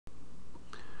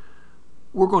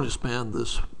We're going to expand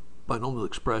this binomial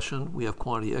expression. We have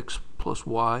quantity x plus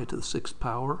y to the sixth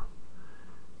power.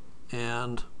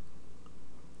 And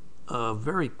a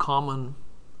very common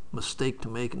mistake to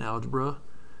make in algebra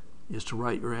is to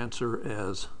write your answer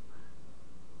as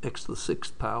x to the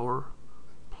sixth power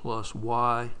plus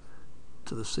y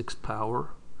to the sixth power.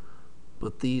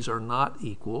 But these are not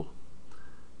equal.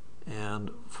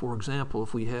 And for example,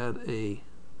 if we had a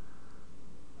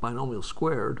binomial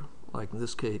squared, like in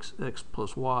this case x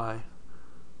plus y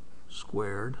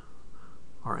squared,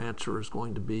 our answer is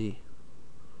going to be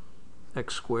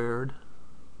x squared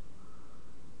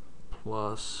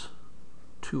plus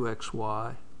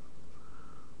 2xy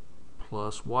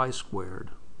plus y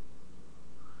squared.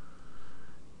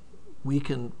 We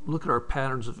can look at our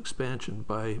patterns of expansion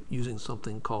by using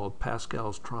something called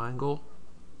Pascal's triangle.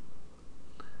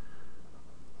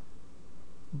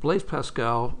 Blaise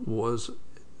Pascal was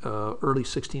early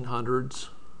 1600s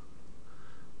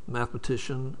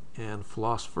mathematician and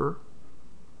philosopher,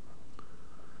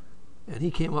 and he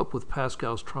came up with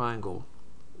Pascal's triangle.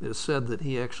 It is said that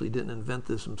he actually didn't invent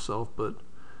this himself, but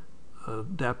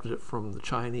adapted it from the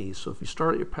Chinese. So if you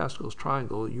start at your Pascal's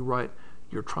triangle, you write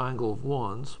your triangle of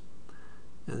ones,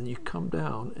 and then you come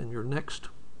down, and your next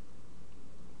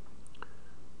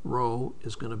row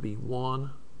is going to be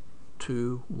 1,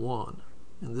 2, 1.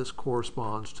 And this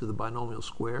corresponds to the binomial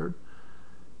squared.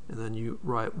 And then you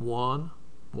write 1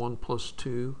 plus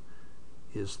 2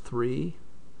 is 3,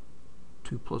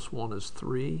 2 plus 1 is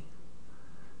 3.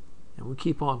 And we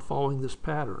keep on following this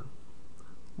pattern.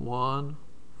 1,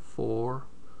 4,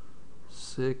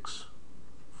 6,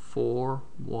 4,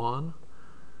 1.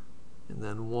 And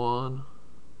then 1,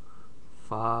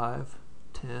 5,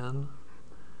 10,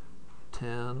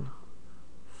 10,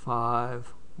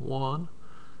 5, 1.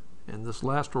 And this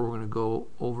last row we're going to go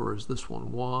over is this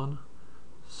one. 1,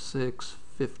 6,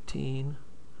 15,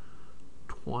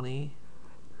 20,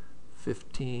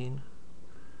 15,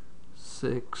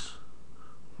 6,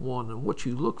 1. And what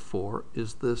you look for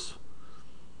is this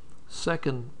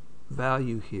second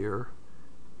value here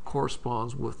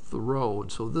corresponds with the row.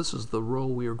 And so this is the row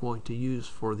we are going to use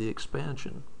for the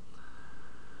expansion.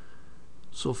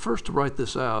 So first, to write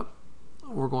this out,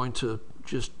 we're going to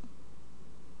just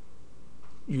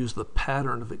use the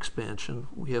pattern of expansion.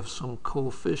 We have some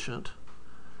coefficient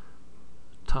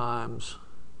times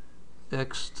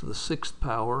x to the sixth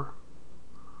power,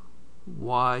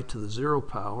 y to the 0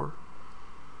 power,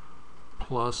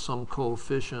 plus some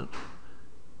coefficient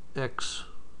x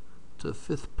to the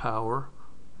fifth power,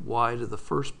 y to the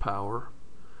first power,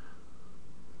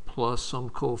 plus some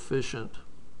coefficient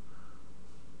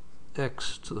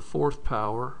x to the fourth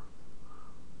power,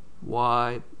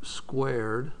 y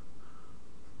squared,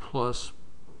 plus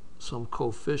some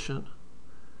coefficient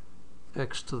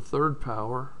x to the third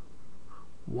power,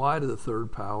 y to the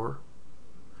third power.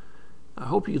 I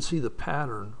hope you can see the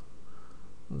pattern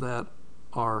that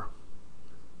our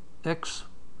x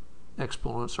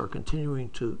exponents are continuing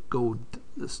to go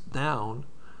down,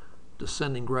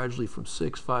 descending gradually from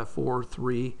 6, 5, 4,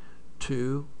 3,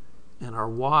 2, and our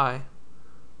y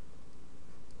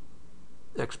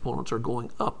exponents are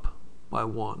going up by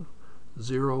 1.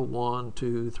 0, 1,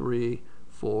 2, 3,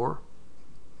 4.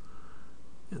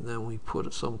 And then we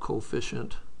put some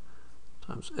coefficient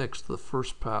times x to the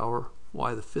first power, y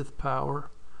to the fifth power,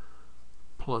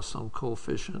 plus some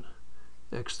coefficient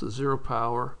x to the 0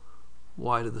 power,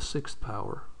 y to the sixth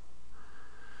power.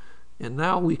 And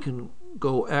now we can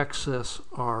go access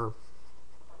our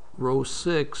row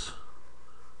 6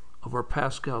 of our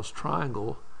Pascal's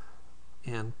triangle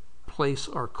and place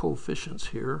our coefficients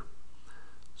here.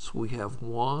 So we have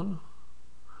 1,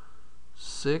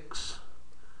 6,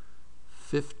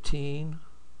 15,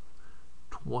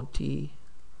 20,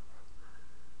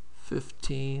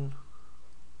 15,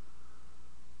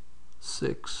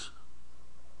 6,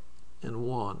 and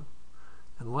 1.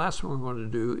 And the last one we're going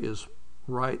to do is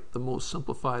write the most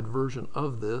simplified version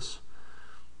of this.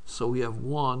 So we have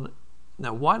 1.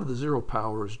 Now y to the 0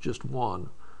 power is just 1.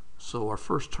 So our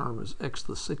first term is x to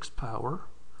the sixth power.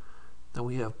 Then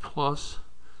we have plus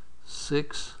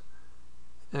 6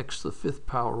 x to the fifth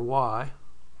power y.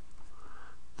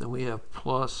 Then we have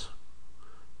plus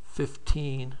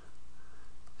 15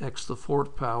 x to the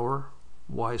fourth power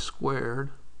y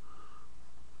squared.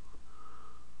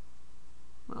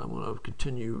 I'm going to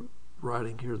continue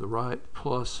writing here to the right,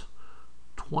 plus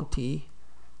 20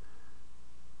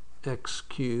 x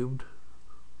cubed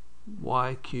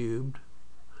y cubed.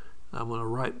 I'm going to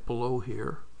write below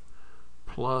here,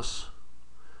 plus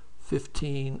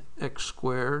 15x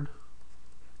squared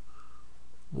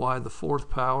y to the fourth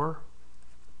power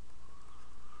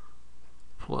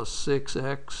plus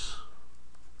 6x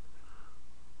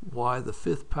y to the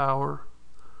 5th power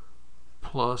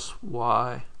plus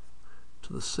y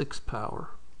to the 6th power.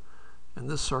 And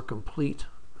this is our complete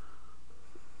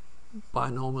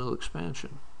binomial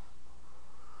expansion.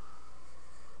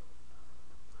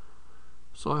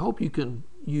 So I hope you can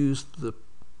use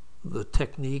the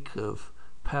technique of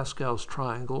Pascal's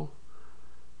triangle,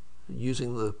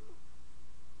 using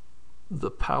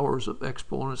the powers of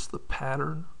exponents, the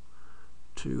pattern,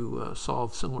 to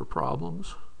solve similar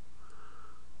problems.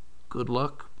 Good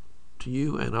luck to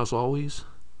you, and as always,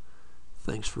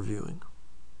 thanks for viewing.